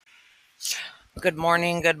Good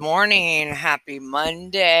morning, good morning. Happy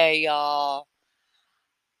Monday, y'all.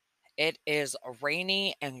 It is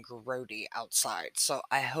rainy and grody outside, so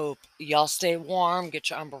I hope y'all stay warm, get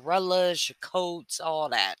your umbrellas, your coats, all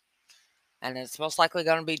that. And it's most likely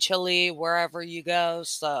going to be chilly wherever you go,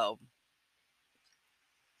 so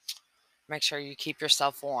make sure you keep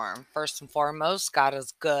yourself warm. First and foremost, God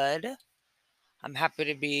is good. I'm happy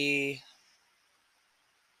to be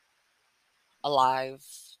alive,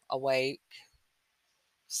 awake,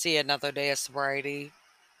 see another day of sobriety.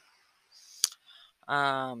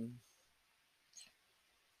 Um,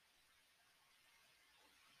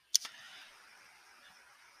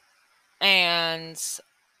 and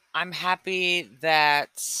I'm happy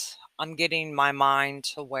that I'm getting my mind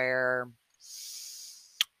to where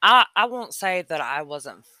I won't say that I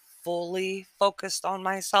wasn't fully focused on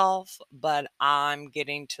myself, but I'm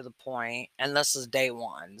getting to the point, and this is day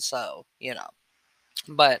one, so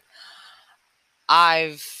but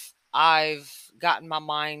I've gotten my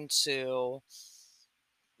mind to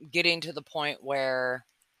getting to the point where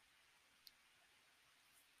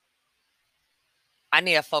I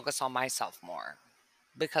need to focus on myself more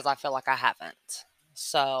because I feel like I haven't.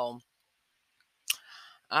 So,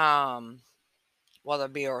 um, whether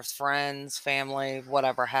it be with friends, family,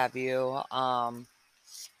 whatever have you,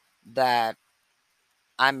 that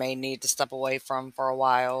I may need to step away from for a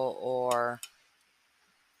while or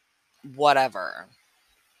whatever.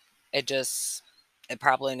 It just, it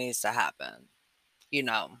probably needs to happen, you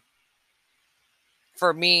know,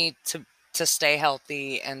 for me to stay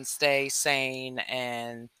healthy and stay sane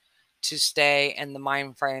and to stay in the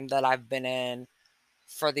mind frame that I've been in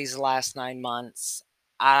for these last 9 months.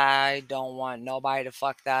 I don't want nobody to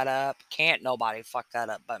fuck that up. Can't nobody fuck that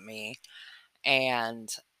up but me. And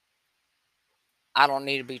I don't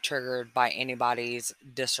need to be triggered by anybody's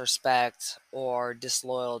disrespect or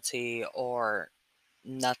disloyalty or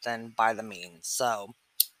nothing by the means. So,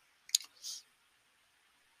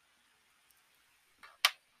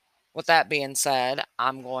 with that being said,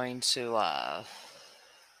 I'm going to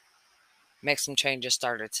make some changes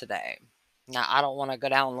started today. Now, I don't want to go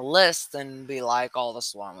down the list and be like, oh, this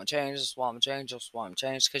is what I'm going to change, this is what I'm going to change, this is what I'm going to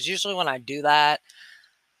change. Because usually when I do that,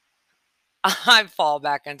 I fall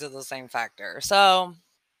back into the same factor. So,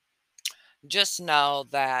 just know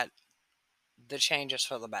that the change is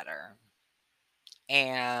for the better.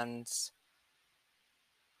 And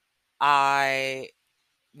I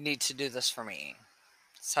need to do this for me.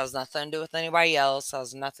 This has nothing to do with anybody else.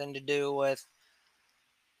 Has nothing to do with,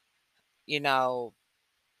 you know,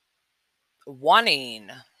 wanting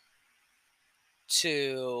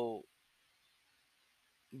to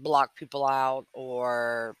block people out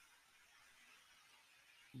or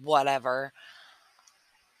whatever.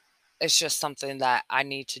 It's just something that I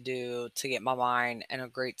need to do to get my mind in a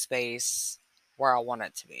great space where I want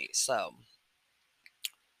it to be. So,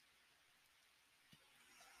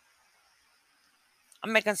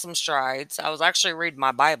 I'm making some strides. I was actually reading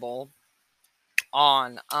my Bible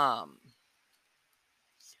on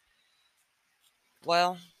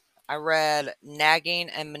well, I read nagging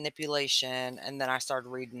and manipulation, and then I started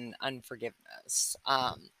reading unforgiveness.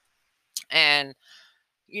 And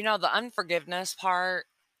the unforgiveness part,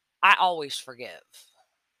 I always forgive.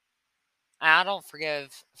 I don't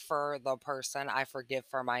forgive for the person, I forgive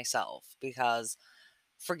for myself because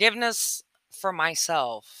forgiveness for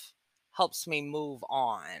myself helps me move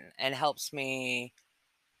on and helps me,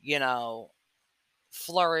 you know,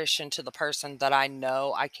 flourish into the person that I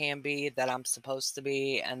know I can be, that I'm supposed to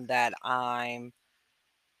be, and that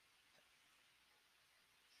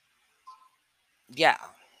yeah.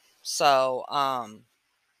 So,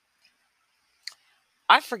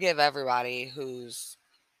 I forgive everybody who's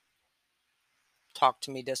talked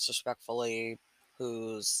to me disrespectfully,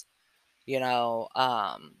 who's, you know,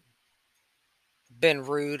 been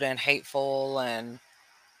rude and hateful and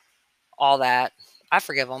all that. I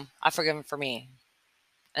forgive them. I forgive them for me.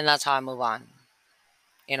 And that's how I move on.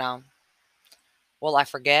 You know, will I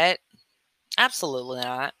forget? Absolutely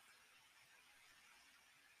not.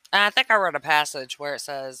 And I think I read a passage where it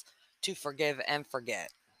says to forgive and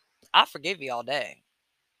forget. I forgive you all day.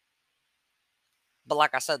 But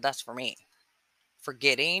like I said, that's for me.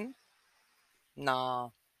 Forgetting?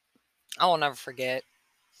 No, I will never forget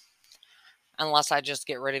unless I just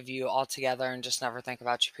get rid of you altogether and just never think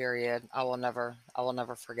about you, period. I will never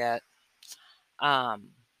forget. Um,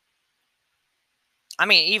 I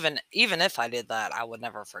mean, even if I did that, I would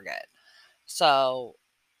never forget. So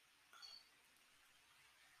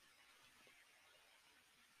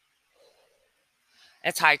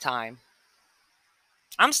it's high time.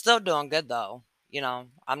 I'm still doing good though.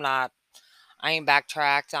 I ain't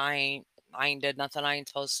backtracked. I ain't. I ain't did nothing I ain't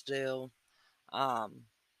supposed to do. Um,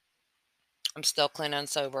 I'm still clean and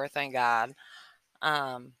sober, thank God.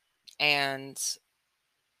 Um, and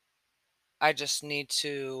I just need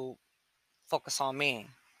to focus on me.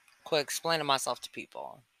 Quit explaining myself to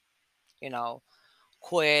people. You know,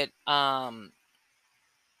 quit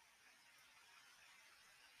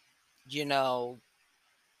you know,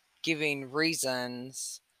 giving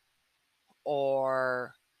reasons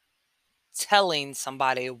or telling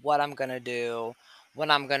somebody what I'm gonna do,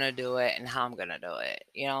 when I'm gonna do it, and how I'm gonna do it.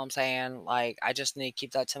 You know what I'm saying? Like, I just need to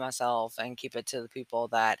keep that to myself and keep it to the people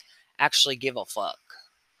that actually give a fuck.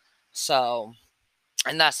 So,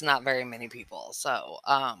 and that's not very many people. So,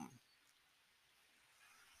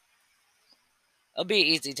 it'll be an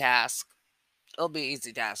easy task. It'll be an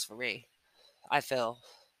easy task for me, I feel.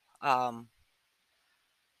 Um,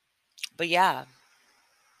 but yeah,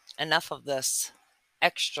 enough of this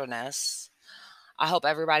extraness. I hope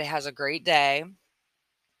everybody has a great day.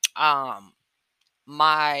 Um,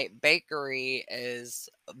 my bakery is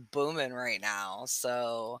booming right now.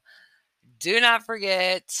 So do not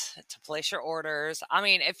forget to place your orders. I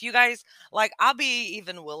mean, if you guys like, I'll be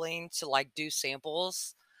even willing to like do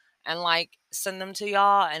samples and like send them to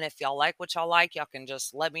y'all. And if y'all like what y'all like, y'all can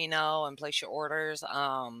just let me know and place your orders.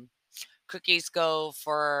 Cookies go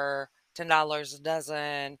for $10 a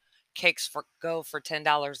dozen. Cakes go for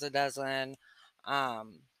 $10 a dozen.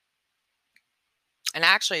 Um, and I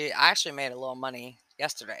actually made a little money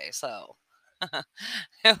yesterday, so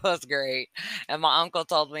it was great. And my uncle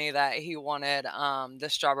told me that he wanted the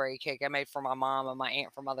strawberry cake I made for my mom and my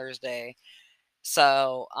aunt for Mother's Day.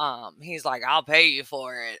 So he's like, I'll pay you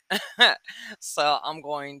for it. So I'm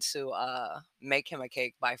going to make him a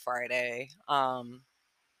cake by Friday.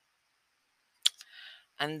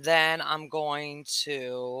 And then I'm going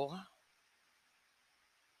to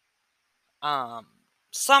um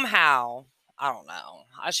somehow, I don't know.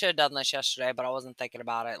 I should have done this yesterday, but I wasn't thinking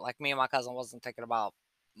about it. Like, me and my cousin wasn't thinking about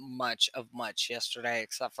much yesterday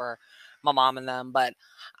except for my mom and them. But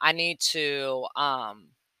I need to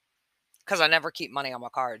because I never keep money on my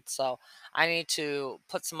cards. So I need to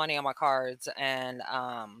put some money on my cards and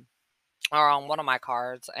or on one of my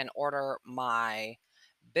cards and order my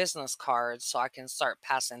business cards so I can start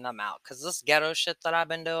passing them out. Cause this ghetto shit that I've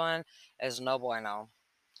been doing is no bueno.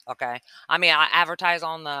 Okay. I mean, I advertise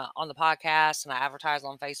on the podcast, and I advertise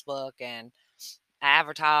on Facebook, and I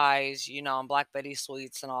advertise, on Black Betty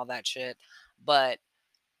Sweets and all that shit. But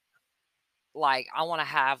like, I want to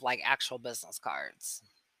have like actual business cards,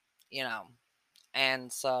 you know.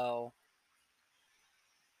 And so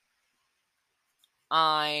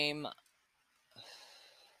I'm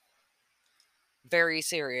very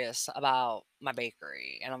serious about my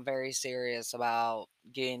bakery, and I'm very serious about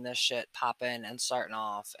getting this shit popping and starting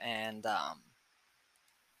off. And I'm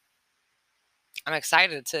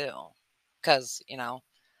excited too, because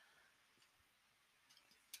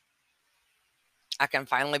I can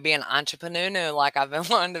finally be an entrepreneur like I've been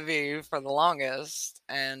wanting to be for the longest.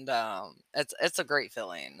 And it's a great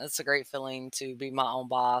feeling. It's a great feeling to be my own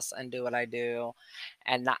boss and do what I do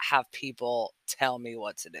and not have people tell me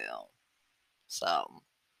what to do. So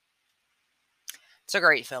it's a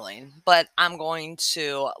great feeling. But I'm going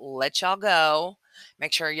to let y'all go.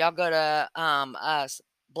 Make sure y'all go to us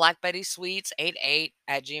Black Betty Sweets 88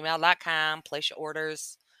 at gmail.com. Place your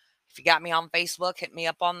orders. If you got me on Facebook, hit me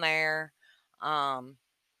up on there. Um,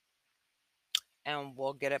 and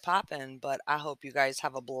we'll get it popping. But I hope you guys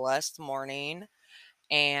have a blessed morning,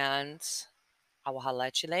 and I will holla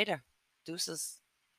at you later. Deuces.